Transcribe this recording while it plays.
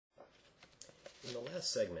In the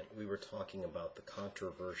last segment, we were talking about the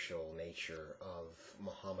controversial nature of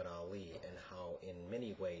Muhammad Ali and how, in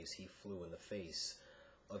many ways, he flew in the face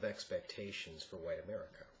of expectations for white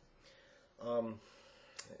America.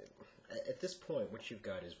 At this point, what you've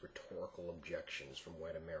got is rhetorical objections from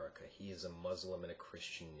white America. He is a Muslim and a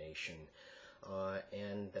Christian nation,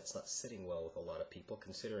 and that's not sitting well with a lot of people,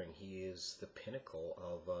 considering he is the pinnacle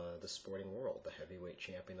of the sporting world, the heavyweight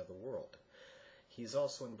champion of the world. He's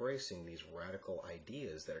also embracing these radical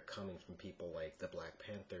ideas that are coming from people like the Black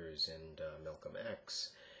Panthers and Malcolm X,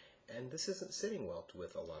 and this isn't sitting well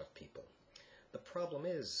with a lot of people. The problem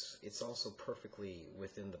is, it's also perfectly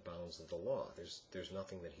within the bounds of the law. There's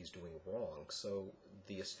nothing that he's doing wrong, so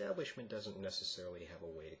the establishment doesn't necessarily have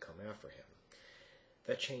a way to come after him.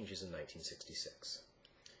 That changes in 1966.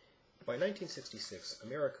 By 1966,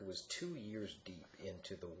 America was 2 years deep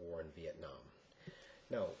into the war in Vietnam.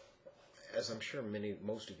 Now, as I'm sure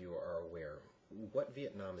most of you are aware, what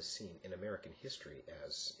Vietnam is seen in American history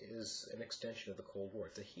as is an extension of the Cold War.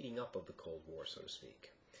 It's a heating up of the Cold War, so to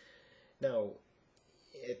speak. Now,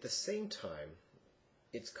 at the same time,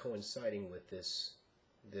 it's coinciding with this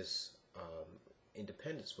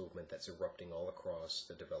independence movement that's erupting all across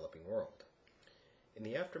the developing world. In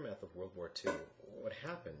the aftermath of World War II, what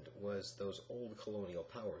happened was those old colonial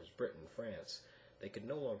powers, Britain, France, they could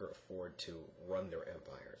no longer afford to run their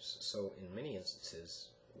empires. So in many instances,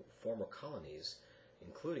 former colonies,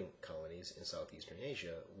 including colonies in Southeastern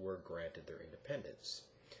Asia, were granted their independence.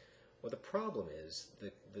 Well, the problem is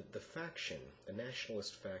the faction, the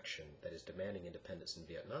nationalist faction that is demanding independence in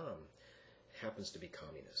Vietnam happens to be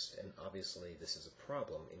communist, and obviously this is a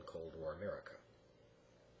problem in Cold War America.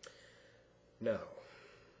 Now,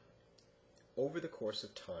 over the course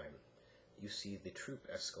of time, you see the troop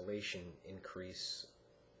escalation increase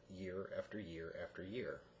year after year after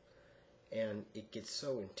year. And it gets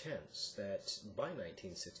so intense that by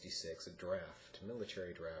 1966, a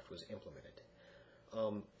military draft was implemented.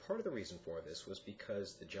 Part of the reason for this was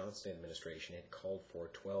because the Johnson administration had called for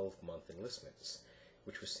 12-month enlistments,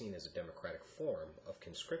 which was seen as a democratic form of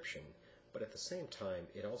conscription, but at the same time,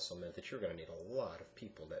 it also meant that you're going to need a lot of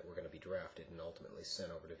people that were going to be drafted and ultimately sent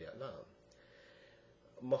over to Vietnam.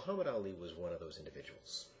 Muhammad Ali was one of those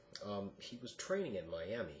individuals. He was training in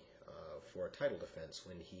Miami for a title defense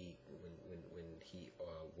when he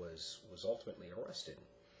was ultimately arrested.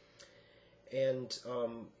 And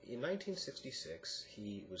in 1966,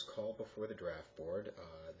 he was called before the draft board.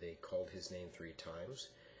 They called his name 3 times,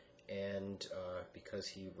 and because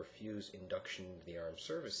he refused induction into the armed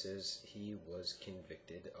services, he was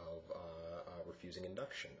convicted of refusing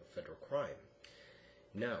induction, a federal crime.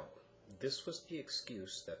 Now, this was the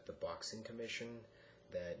excuse that the Boxing Commission,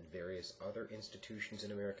 that various other institutions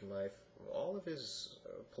in American life, all of his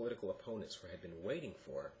political opponents had been waiting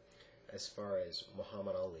for as far as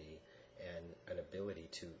Muhammad Ali and an ability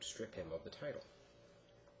to strip him of the title.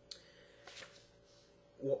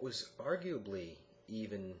 What was arguably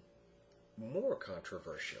even more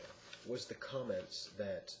controversial was the comments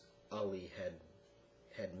that Ali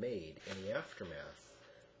had made in the aftermath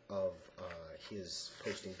of his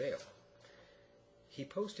posting bail. He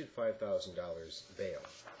posted $5,000 bail,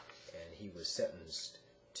 and he was sentenced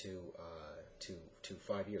to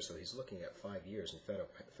 5 years. So he's looking at 5 years in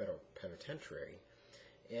federal penitentiary.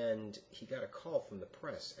 And he got a call from the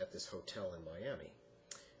press at this hotel in Miami.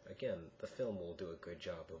 Again, the film will do a good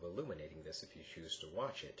job of illuminating this if you choose to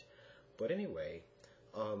watch it. But anyway,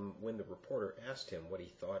 when the reporter asked him what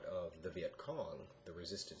he thought of the Viet Cong, the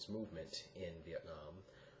resistance movement in Vietnam,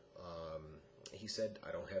 he said,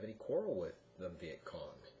 "I don't have any quarrel with the Viet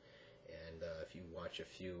Cong." And if you watch a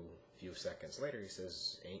few seconds later, he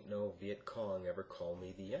says, "Ain't no Viet Cong ever call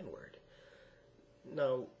me the N-word."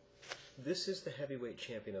 Now, this is the heavyweight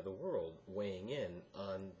champion of the world weighing in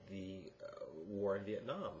on the war in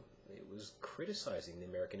Vietnam. It was criticizing the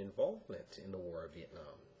American involvement in the war of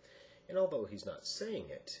Vietnam. And although he's not saying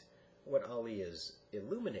it, what Ali is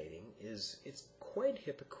illuminating is it's quite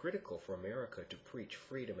hypocritical for America to preach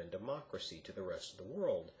freedom and democracy to the rest of the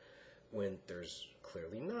world when there's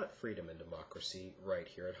clearly not freedom and democracy right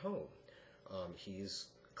here at home. He's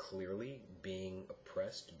clearly being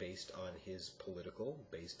oppressed based on his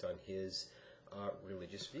based on his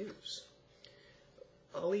religious views.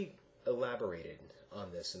 Ali elaborated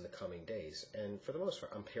on this in the coming days, and for the most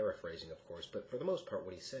part, I'm paraphrasing of course, but for the most part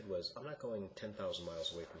what he said was, I'm not going 10,000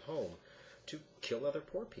 miles away from home to kill other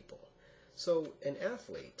poor people. So an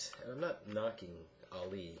athlete, and I'm not knocking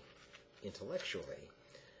Ali intellectually,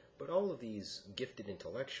 but all of these gifted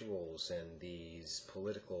intellectuals and these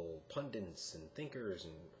political pundits and thinkers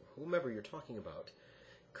and whomever you're talking about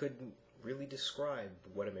could really described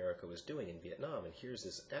what America was doing in Vietnam. And here's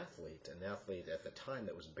this athlete, an athlete at the time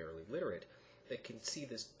that was barely literate, that can see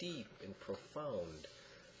this deep and profound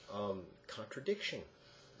contradiction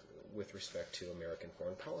with respect to American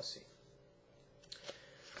foreign policy.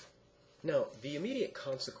 Now, the immediate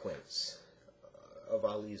consequence of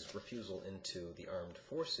Ali's refusal into the armed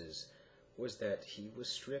forces was that he was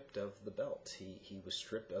stripped of the belt. He was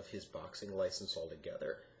stripped of his boxing license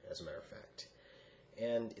altogether, as a matter of fact.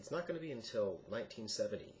 And it's not going to be until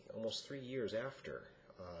 1970, almost 3 years after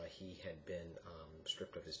he had been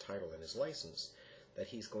stripped of his title and his license, that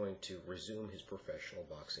he's going to resume his professional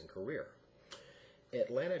boxing career.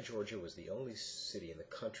 Atlanta, Georgia was the only city in the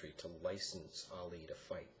country to license Ali to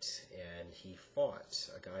fight, and he fought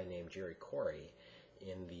a guy named Jerry Corey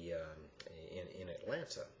in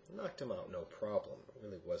Atlanta. Knocked him out no problem. It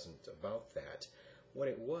really wasn't about that. What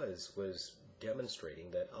it was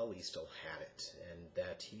demonstrating that Ali still had it, and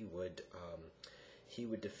that he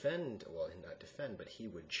would defend, well, not defend, but he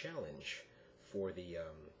would challenge for the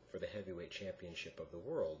heavyweight championship of the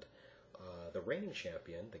world the reigning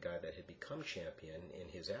champion, the guy that had become champion in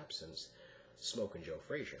his absence, Smokin' Joe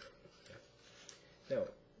Frazier. Now,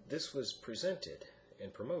 this was presented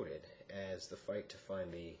and promoted as the fight to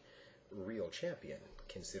find the real champion,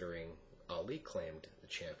 considering Ali claimed the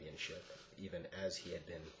championship even as he had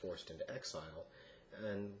been forced into exile,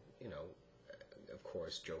 and, you know, of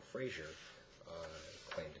course, Joe Frazier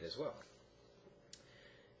claimed it as well.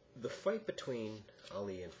 The fight between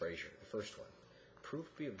Ali and Frazier, the first one,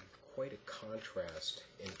 proved to be quite a contrast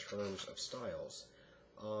in terms of styles,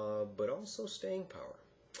 but also staying power.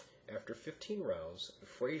 After 15 rounds,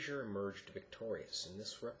 Frazier emerged victorious, and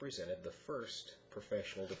this represented the first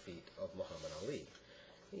professional defeat of Muhammad Ali.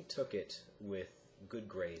 He took it with good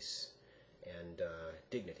grace and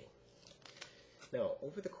dignity. Now,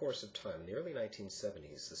 over the course of time, in the early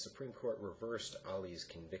 1970s, the Supreme Court reversed Ali's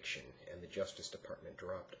conviction, and the Justice Department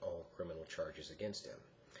dropped all criminal charges against him.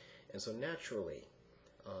 And so naturally,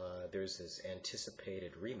 there's this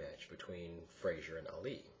anticipated rematch between Frazier and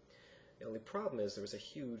Ali. The only problem is there was a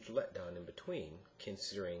huge letdown in between,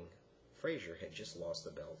 considering Frazier had just lost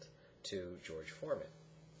the belt to George Foreman.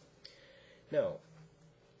 Now,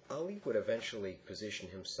 Ali would eventually position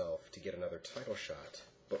himself to get another title shot,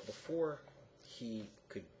 but before he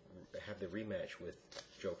could have the rematch with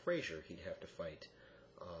Joe Frazier, he'd have to fight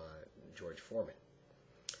George Foreman.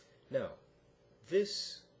 Now,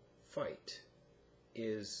 this fight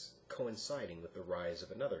is coinciding with the rise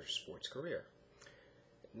of another sports career.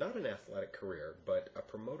 Not an athletic career, but a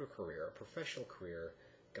promoter career, a professional career,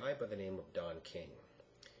 a guy by the name of Don King.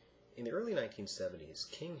 In the early 1970s,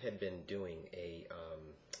 King had been doing a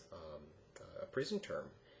prison term,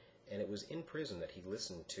 and it was in prison that he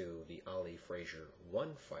listened to the Ali-Frazier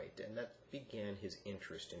 1 fight, and that began his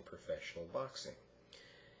interest in professional boxing.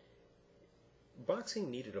 Boxing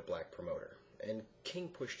needed a black promoter, and King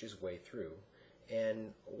pushed his way through,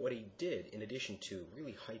 and what he did, in addition to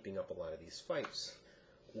really hyping up a lot of these fights,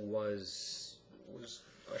 was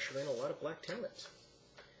usher in a lot of black talent.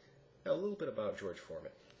 Now, a little bit about George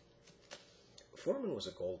Foreman. Foreman was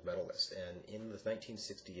a gold medalist, and in the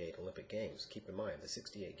 1968 Olympic Games, keep in mind, the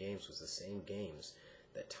 68 Games was the same games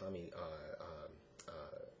that Tommy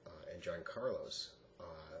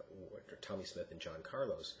Smith and John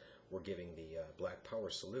Carlos were giving the Black Power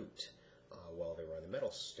salute while they were on the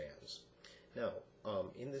medal stands. Now,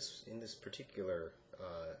 in this particular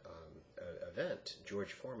event,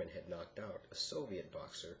 George Foreman had knocked out a Soviet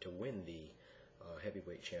boxer to win the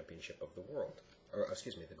heavyweight championship of the world, or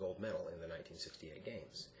excuse me, the gold medal in the 1968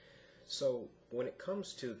 Games. So when it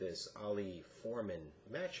comes to this Ali-Foreman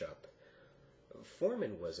matchup,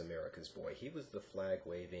 Foreman was America's boy. He was the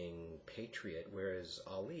flag-waving patriot, whereas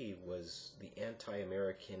Ali was the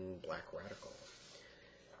anti-American black radical.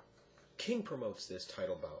 King promotes this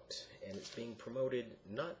title bout, and it's being promoted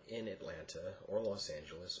not in Atlanta or Los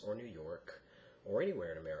Angeles or New York or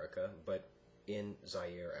anywhere in America, but in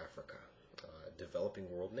Zaire, Africa, a developing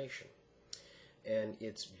world nation. And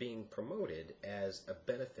it's being promoted as a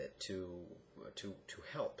benefit to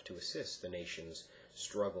help, to assist the nation's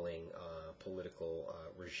struggling political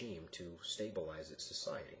regime to stabilize its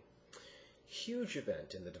society. Huge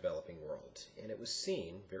event in the developing world, and it was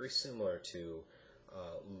seen very similar to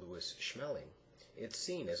Louis Schmeling. It's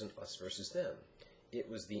seen as an us versus them. It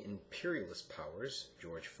was the imperialist powers,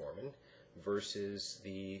 George Foreman, versus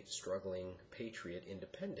the struggling patriot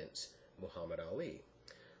independents, Muhammad Ali.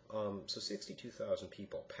 So 62,000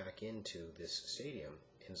 people pack into this stadium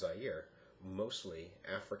in Zaire. Mostly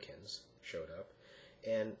Africans showed up,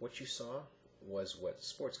 and what you saw was what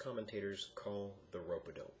sports commentators call the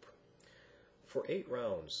rope-a-dope. For 8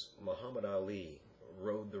 rounds, Muhammad Ali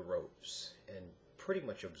rode the ropes and pretty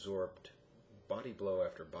much absorbed body blow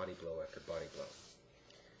after body blow after body blow.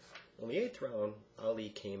 On the 8th round, Ali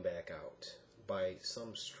came back out. By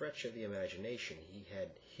some stretch of the imagination, he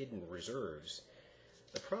had hidden reserves.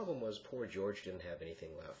 The problem was poor George didn't have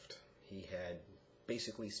anything left. He had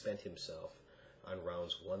basically spent himself on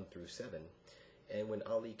rounds 1 through 7, and when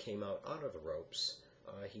Ali came out of the ropes,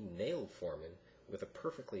 he nailed Foreman with a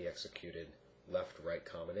perfectly executed left-right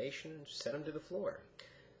combination, set him to the floor.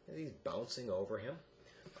 And he's bouncing over him.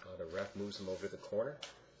 The ref moves him over to the corner.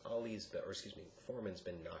 Foreman's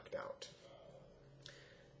been knocked out.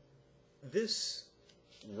 This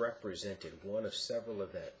represented one of several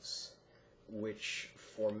events which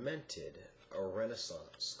fomented a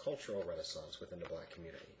renaissance, cultural renaissance within the black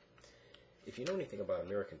community. If you know anything about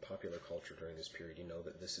American popular culture during this period, you know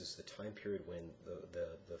that this is the time period when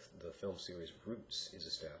the film series Roots is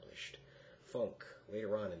established. Funk,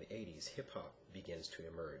 later on in the 80s, hip-hop begins to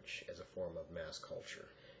emerge as a form of mass culture,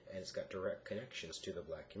 and it's got direct connections to the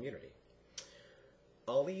black community.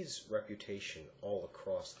 Ali's reputation all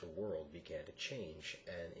across the world began to change,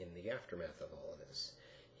 and in the aftermath of all of this,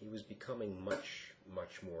 he was becoming much,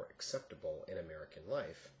 much more acceptable in American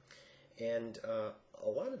life. And a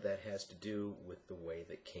lot of that has to do with the way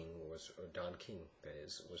that Don King, that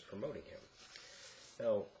is, was promoting him.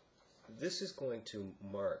 Now, this is going to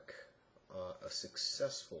mark a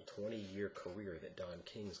successful 20-year career that Don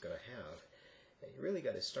King's going to have. And you really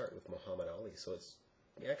got to start with Muhammad Ali, so it's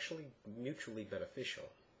actually mutually beneficial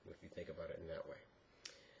if you think about it in that way.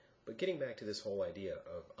 But getting back to this whole idea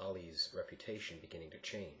of Ali's reputation beginning to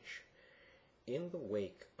change, in the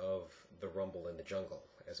wake of the Rumble in the Jungle,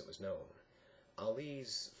 as it was known,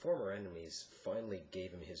 Ali's former enemies finally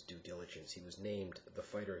gave him his due diligence. He was named the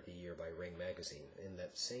Fighter of the Year by Ring magazine. In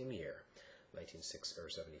that same year,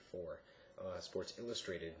 1974, Sports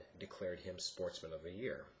Illustrated declared him Sportsman of the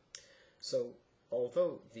Year. So,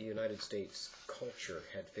 although the United States culture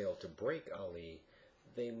had failed to break Ali,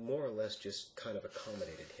 they more or less just kind of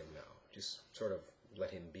accommodated him now, just sort of let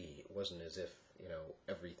him be. It wasn't as if,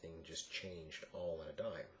 everything just changed all in a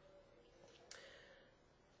dime.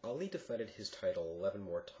 Ali defended his title 11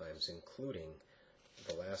 more times, including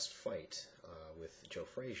the last fight with Joe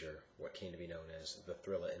Frazier, what came to be known as the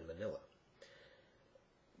Thrilla in Manila.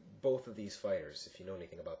 Both of these fighters, if you know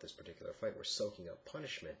anything about this particular fight, were soaking up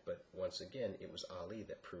punishment, but once again, it was Ali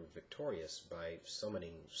that proved victorious by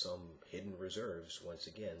summoning some hidden reserves, once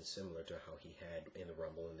again, similar to how he had in the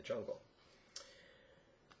Rumble in the Jungle.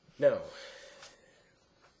 Now,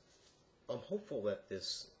 I'm hopeful that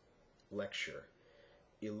this lecture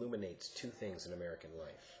illuminates 2 things in American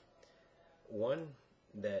life. One,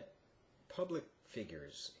 that public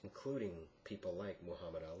figures, including people like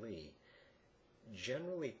Muhammad Ali,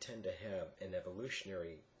 generally tend to have an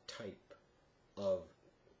evolutionary type of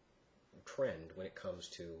trend when it comes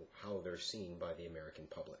to how they're seen by the American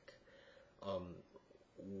public.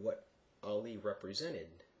 What Ali represented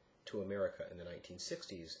to America in the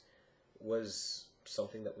 1960s was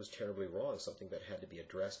something that was terribly wrong, something that had to be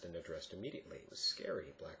addressed and addressed immediately. It was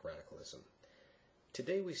scary, black radicalism.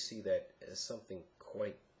 Today we see that as something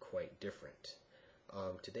quite different.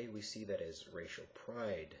 Today we see that as racial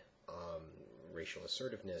pride, racial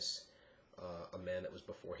assertiveness, a man that was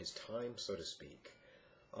before his time, so to speak.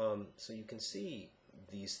 So you can see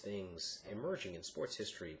these things emerging in sports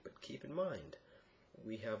history, but keep in mind,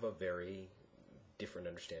 we have a very different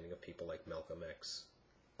understanding of people like Malcolm X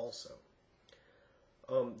also.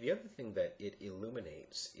 The other thing that it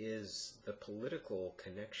illuminates is the political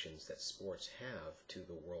connections that sports have to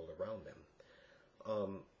the world around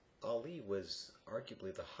them. Ali was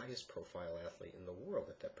arguably the highest profile athlete in the world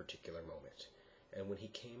at that particular moment. And when he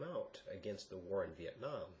came out against the war in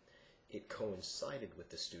Vietnam, it coincided with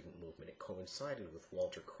the student movement. It coincided with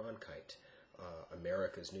Walter Cronkite,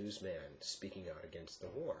 America's newsman, speaking out against the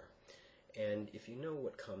war. And if you know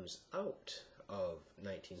what comes out of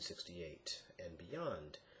 1968 and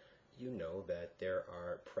beyond, you know that there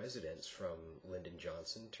are presidents from Lyndon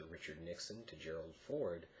Johnson to Richard Nixon to Gerald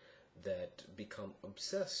Ford that become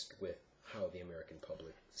obsessed with how the American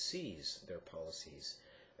public sees their policies,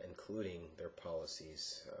 including their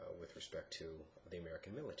policies with respect to the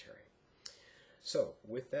American military. So,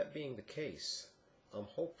 with that being the case, I'm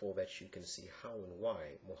hopeful that you can see how and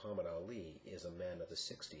why Muhammad Ali is a man of the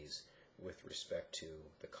 60s with respect to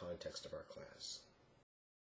the context of our class.